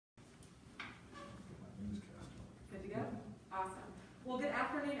Well, good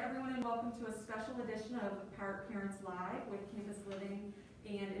afternoon, everyone, and welcome to a special edition of Parents Live with Campus Living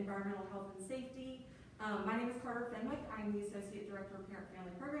and Environmental Health and Safety. My name is Carter Fenwick. I'm the Associate Director of Parent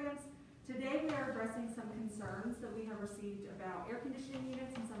Family Programs. Today we are addressing some concerns that we have received about air conditioning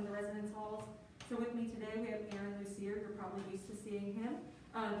units in some of the residence halls. So with me today we have Aaron Lucier. You're probably used to seeing him,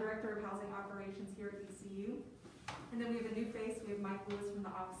 Director of Housing Operations here at ECU. And then we have a new face. We have Mike Lewis from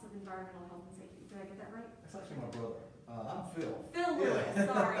the Office of Environmental Health and Safety. Did I get that right? That's actually my brother. I'm Phil. Phil Lewis,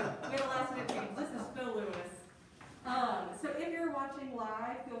 sorry. We had a last minute change. This is Phil Lewis. So if you're watching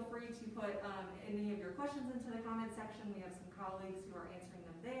live, feel free to put any of your questions into the comment section. We have some colleagues who are answering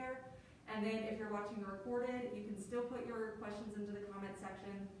them there. And then if you're watching recorded, you can still put your questions into the comment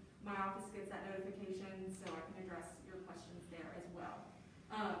section. My office gets that notification, so I can address your questions there as well.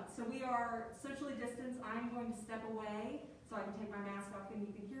 So we are socially distanced. I'm going to step away so I can take my mask off and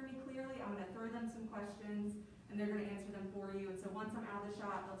you can hear me clearly. I'm going to throw them some questions and they're going to answer them for you. And so once I'm out of the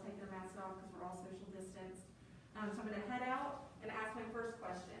shot, they'll take their mask off because we're all social distanced. So I'm going to head out and ask my first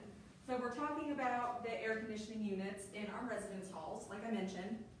question. So we're talking about the air conditioning units in our residence halls, like I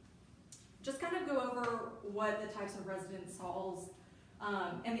mentioned. Just kind of go over what the types of residence halls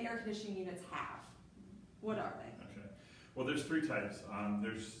and the air conditioning units have. What are they? Okay. Well, there's three types.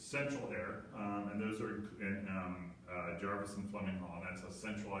 There's central air, and those are in Jarvis and Fleming Hall. And that's a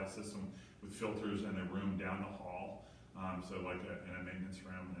centralized system with filters in a room down the hall. So like in a maintenance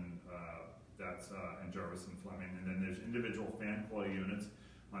room, and that's in Jarvis and Fleming. And then there's individual fan coil units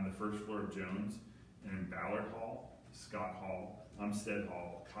on the first floor of Jones, and in Ballard Hall, Scott Hall, Umstead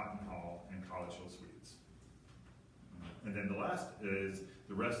Hall, Cotton Hall, and College Hill Suites. And then the last is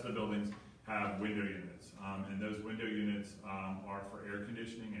the rest of the buildings have window units, and those window units are for air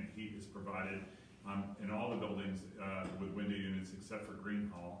conditioning, and heat is provided in all the buildings with window units except for Green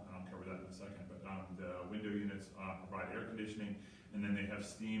Hall, and I'll cover that in a second, but the window units provide air conditioning, and then they have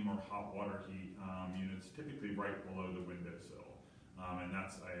steam or hot water heat units typically right below the windowsill, and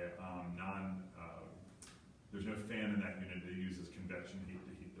that's a there's no fan in that unit. It uses convection heat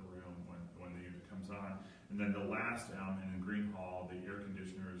to heat the room when the unit comes on. And then the last, in Green Hall, the air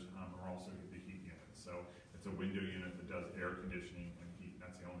conditioners are also the heat units. So it's a window unit that does air conditioning and heat.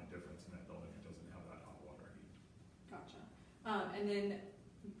 That's the only difference in that building. It doesn't have that hot water heat. Gotcha. And then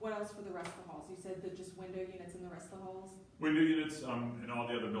what else for the rest of the halls? You said that just window units in the rest of the halls? Window units in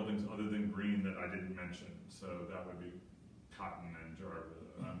all the other buildings other than Green that I didn't mention. So that would be Cotton and Jarvis,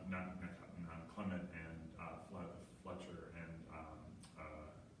 not Cotton, Clement and Fletcher and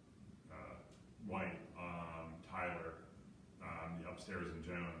White, Tyler, the upstairs in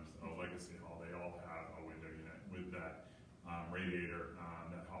Jones, Legacy Hall, they all have a window unit with that radiator,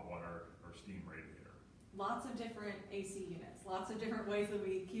 that hot water or steam radiator. Lots of different AC units, lots of different ways that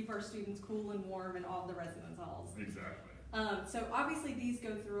we keep our students cool and warm in all the residence halls. Exactly. So obviously these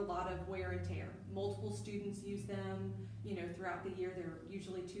go through a lot of wear and tear. Multiple students use them, throughout the year. There are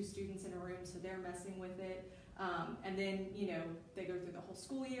usually 2 students in a room, so they're messing with it. And then, they go through the whole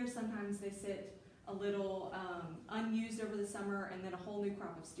school year. Sometimes they sit a little unused over the summer, and then a whole new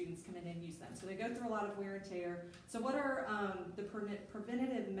crop of students come in and use them. So they go through a lot of wear and tear. So what are the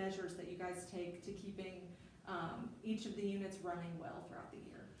preventative measures that you guys take to keeping each of the units running well throughout the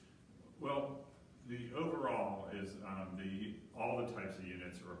year? Well, the overall is all the types of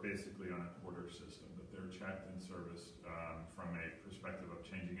units are basically on a quarter system, that they're checked and serviced from a perspective of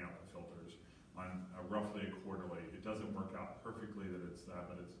changing out the filters on roughly a quarterly. It doesn't work out perfectly that it's that,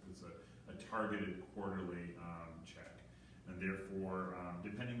 but it's a targeted quarterly check. And therefore,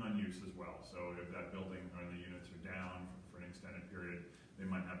 depending on use as well. So if that building or the units are down for an extended period, they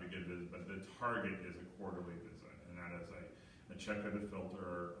might not be good visit, but the target is a quarterly visit. And that is a check of the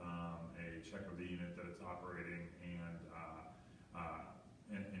filter, a check of the unit that it's operating, and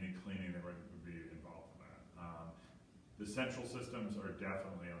any cleaning that would be involved in that. The central systems are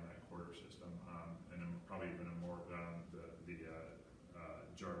definitely on that quarter system, and probably even more the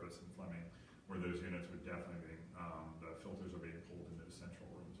Jarvis and Fleming, where those units would definitely be, the filters are being pulled into the central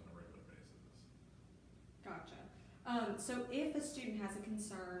rooms on a regular basis. Gotcha. So if a student has a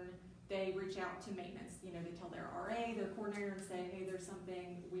concern, they reach out to maintenance. They tell their RA, their coordinator, and say, hey, there's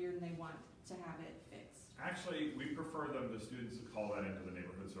something weird and they want to have it fixed. Actually, we prefer the students to call that into the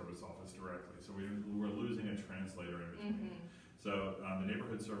neighborhood service office directly. So we're losing a translator in between. Mm-hmm. So the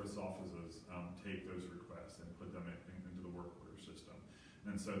neighborhood service offices take those requests and put them into the work order system.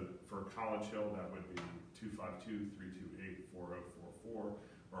 And so for College Hill, that would be 252-328-4044, or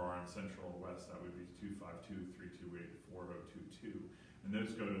on Central West, that would be 252-328-4022. And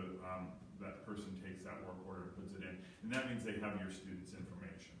those go to, that person takes that work order and puts it in. And that means they have your students'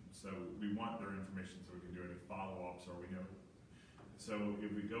 information. So we want their information so we can do any follow-ups, or we know so if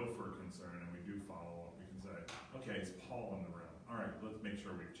we go for a concern and we do follow up, we can say, okay, is Paul in the room? All right, let's make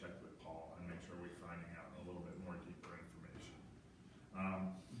sure we've checked with Paul and make sure we're finding out a little bit more deeper information.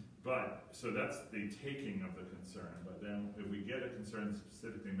 So that's the taking of the concern, but then if we get a concern that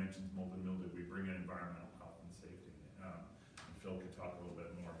specifically mentions mold and mildew, we bring in environmental health and safety. And Phil could talk a little bit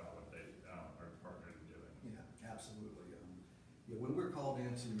more about what they are partnered in doing. Yeah, absolutely. When we're called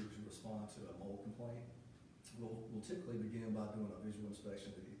in to respond to a mold complaint, we'll typically begin by doing a visual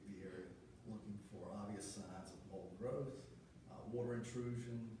inspection of the area, looking for obvious signs of mold growth, water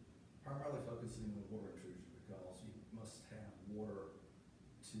intrusion, primarily focusing on water intrusion because you must have water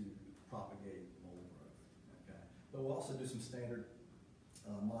to propagate mold growth. Okay, but we'll also do some standard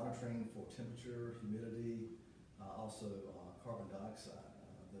monitoring for temperature, humidity, also carbon dioxide.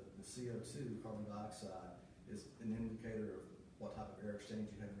 The CO2, carbon dioxide, is an indicator of what type of air exchange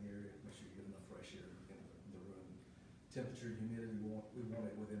you have in the area. Make sure you get enough fresh air in the room. Temperature, humidity, we want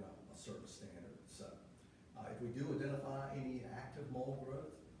it within a certain standard. So if we do identify any active mold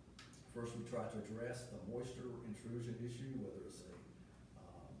growth, first we try to address the moisture intrusion issue, whether it's a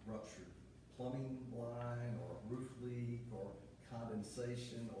ruptured plumbing line or roof leak or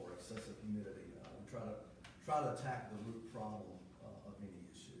condensation or excessive humidity. We try to attack the root problem of any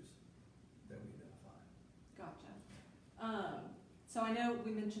issues that we identify. Gotcha. So I know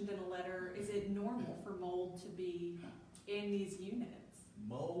we mentioned in a letter, is it normal for mold to be in these units?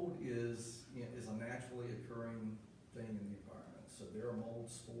 Mold is a naturally occurring thing in the environment. So there are mold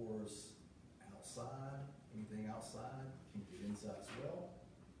spores outside. Anything outside can get inside as well.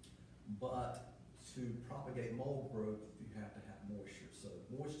 But to propagate mold growth, you have to have moisture. So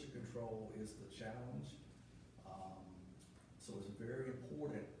moisture control is the challenge. So it's very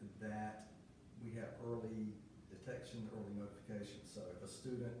important that we have early detection, early notification. So if a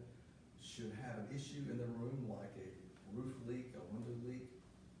student should have an issue in their room, like a roof leak, a window leak,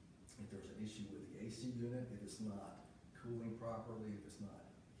 if there's an issue with the AC unit, if it's not cooling properly, if it's not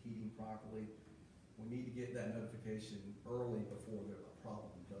heating properly, we need to get that notification early before a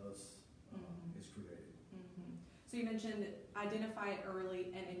problem is created. Mm-hmm. So you mentioned identify it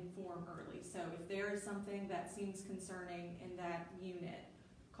early and inform early. So if there is something that seems concerning in that unit,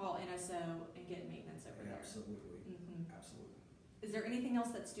 call NSO and get maintenance over there. Absolutely. Mm-hmm. Absolutely. Is there anything else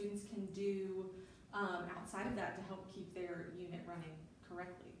that students can do outside of that to help keep their unit running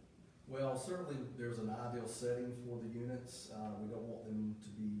correctly? Well, certainly there's an ideal setting for the units. We don't want them to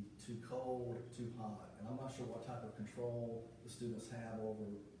be too cold, too hot. And I'm not sure what type of control the students have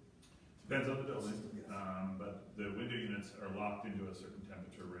over. Depends on the building, yes. But the window units are locked into a certain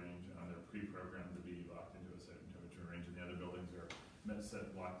temperature range. They're pre-programmed to be locked into a certain temperature range, and the other buildings are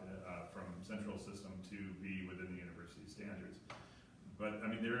locked from central system to be within the university standards. But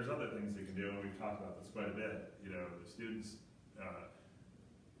I mean, there's other things they can do, and we've talked about this quite a bit. You know, the students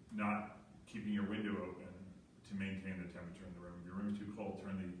not keeping your window open to maintain the temperature in the room. If your room is too cold,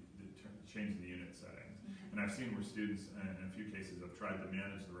 change the unit settings. Mm-hmm. And I've seen where students, in a few cases, have tried to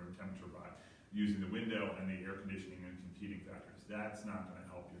manage the room temperature by using the window and the air conditioning and competing factors. That's not going to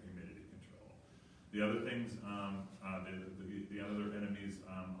help your humidity control. The other things, the other enemies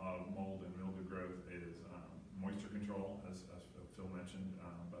of mold and mildew growth is moisture control, as Phil mentioned,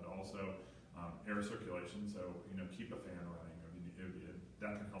 but also air circulation. So, you know, keep a fan running.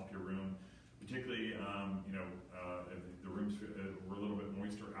 That can help your room, particularly, if the room's we're a little bit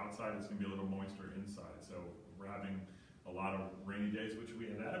moister outside, it's going to be a little moister inside. So we're having a lot of rainy days, which we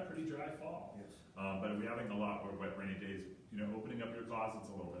have had a pretty dry fall. Yes. But if we're having a lot of wet rainy days, you know, opening up your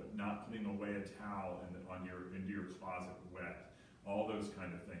closets a little bit, not putting away a towel into your closet wet, all those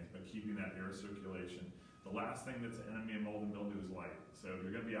kind of things, but keeping that air circulation. The last thing that's an enemy of mold and mildew is light. So if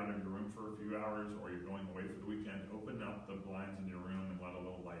you're going to be out of your room for a few hours or you're going away for the weekend, open up the blinds in your room and let a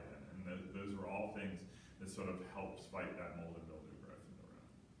little light in. And those are all things that sort of helps fight that mold and mildew growth in the room.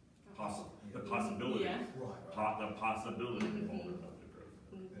 The possibility, yeah. The possibility of mold and mildew growth.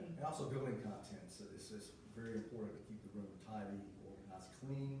 Mm-hmm. And also building content. So it's very important to keep the room tidy, organized,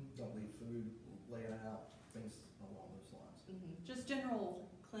 clean. Don't leave food laying out, things along those lines. Mm-hmm. Just general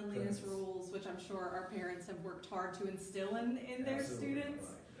cleanliness rules, which I'm sure our parents have worked hard to instill in their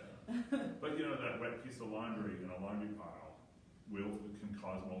students. Right, yeah. But you know, that wet piece of laundry in a laundry pile can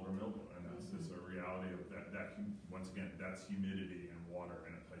cause mold or mildew, and that's just a reality of that. Once again, that's humidity and water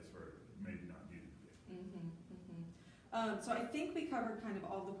in a place where it may not need to be. Mm-hmm, mm-hmm. So I think we covered kind of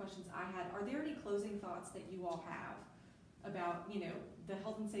all the questions I had. Are there any closing thoughts that you all have about, you know, the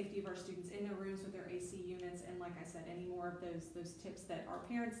health and safety of our students in their rooms with their AC units, and like I said, any more of those tips that our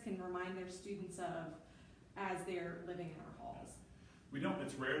parents can remind their students of as they're living in our halls? We don't,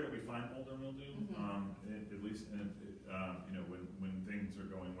 it's rare that we find mold or mildew, at least you know, when things are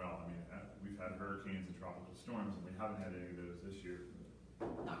going well. I mean, we've had hurricanes and tropical storms, and we haven't had any of those this year.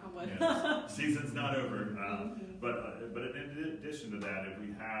 Knock on wood. You know, season's not over. But in addition to that, if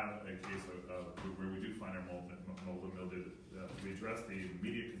we have a case of where we do find our mold and mildew, we address the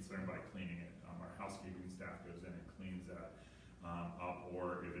immediate concern by cleaning it. Our housekeeping staff goes in and cleans that up,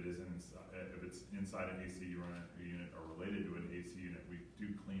 or if it's inside an ECU unit or related to an AC unit, we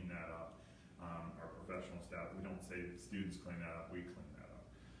do clean that up. Our professional staff, we don't say students clean that up, we clean that up.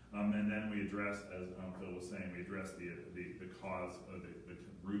 And then we address, as Phil was saying, we address the cause of the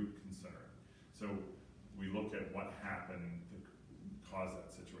root concern. So we look at what happened to cause that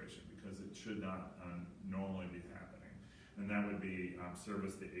situation, because it should not normally be happening. And that would be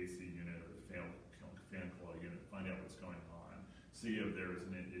service the AC unit or the fan coil unit, find out what's going on, see if there is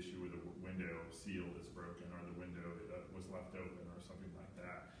an issue where the window seal is broken or the window was left open or something like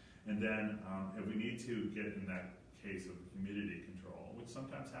that. And then if we need to get in that case of humidity control, which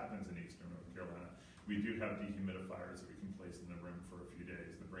sometimes happens in Eastern North Carolina, we do have dehumidifiers that we can place in the room for a few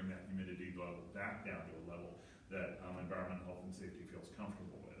days to bring that humidity level back down to a level that environmental health and safety feels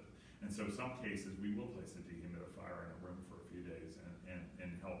comfortable with. And so some cases we will place a dehumidifier in a room for a few days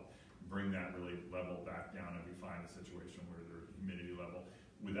and help bring that really level back down if we find a situation where the humidity level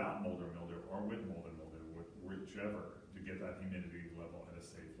without mold or mildew or with mold or mildew, whichever, to get that humidity level at a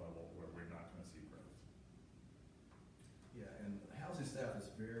safe level where we're not going to see growth. Yeah, and housing staff is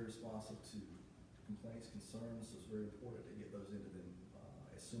very responsive to complaints, concerns, so it's very important to get those into them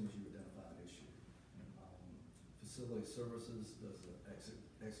as soon as you identify an issue. Facility services does an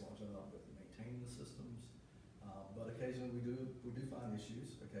excellent job with maintaining the systems, but occasionally we do find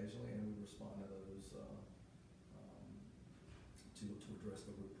issues occasionally, and we respond to those to address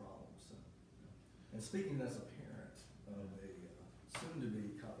the root problems. So, and speaking as a parent of a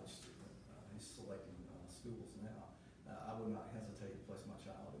soon-to-be college student, he's selecting schools now. I would not hesitate to place my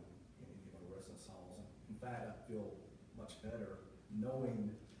child in any of our residence halls. In fact, I feel much better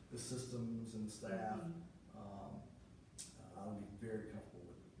knowing the systems and the staff. I would be very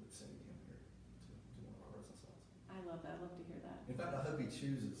comfortable with sending him here to one of our residence halls. I love that. I love to hear that. In fact, I hope he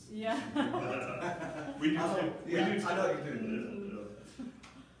chooses. Yeah. We do. I know you do.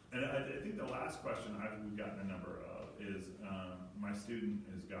 And I think the last question we've gotten a number of is, my student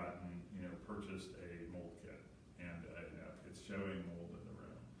has gotten, purchased a mold kit, and it's showing mold in the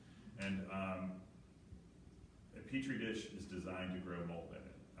room. And a Petri dish is designed to grow mold in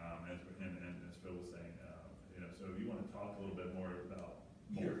it, and as Phil was saying, so if you want to talk a little bit more about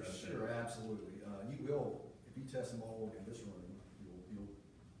mold testing. Sure, absolutely. You will, if you test mold in this room, you'll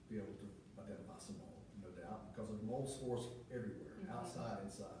be able to identify some mold, no doubt, because there's mold spores everywhere, outside,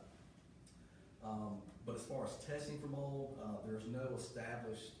 inside. But as far as testing for mold, there's no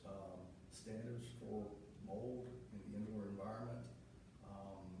established standards for mold in the indoor environment.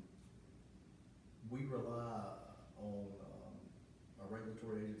 We rely on our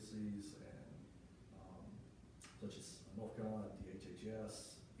regulatory agencies, and such as North Carolina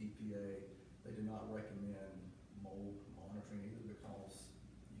DHHS, EPA. They do not recommend mold monitoring either, because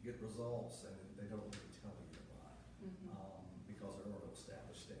you get results and they don't really tell you why, because there are no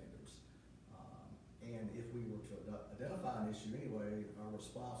established standards. And if we were to identify an issue anyway, our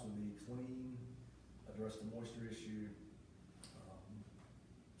response would be clean, address the moisture issue.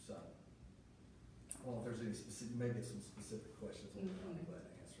 So, I don't know if there's any specific, maybe some specific questions on that. I'm glad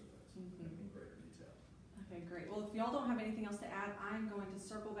to answer those in greater detail. Okay, great. Well, if y'all don't have anything else to add, I'm going to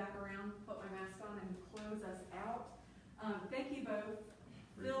circle back around, put my mask on, and close us out. Thank you both,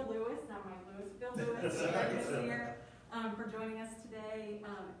 Phil Lewis, not Mike Lewis, Phil Lewis, here for joining us today.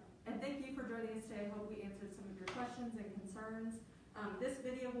 And thank you for joining us today. I hope we answered some of your questions and concerns. This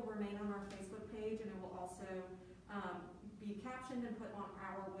video will remain on our Facebook page, and it will also be captioned and put on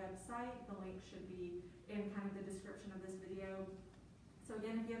our website. The link should be in kind of the description of this video. So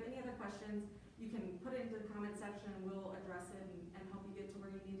again, if you have any other questions, you can put it into the comment section and we'll address it and help you get to where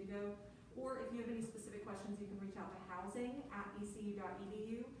you need to go. Or if you have any specific questions, you can reach out to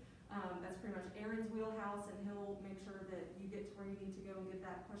housing@ecu.edu. That's pretty much Aaron's wheelhouse, and he'll make sure that you get to where you need to go and get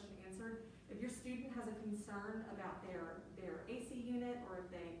that question answered. If your student has a concern about their AC unit, or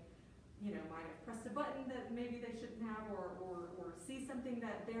if they might have pressed a button that maybe they shouldn't have, or see something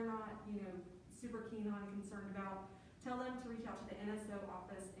that they're not super keen on and concerned about, tell them to reach out to the NSO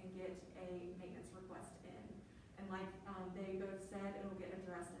office and get a maintenance request in. And like they both said, it'll get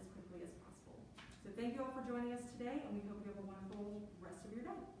addressed as quickly as possible. So thank you all for joining us today, and we hope you have a wonderful rest of your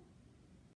day.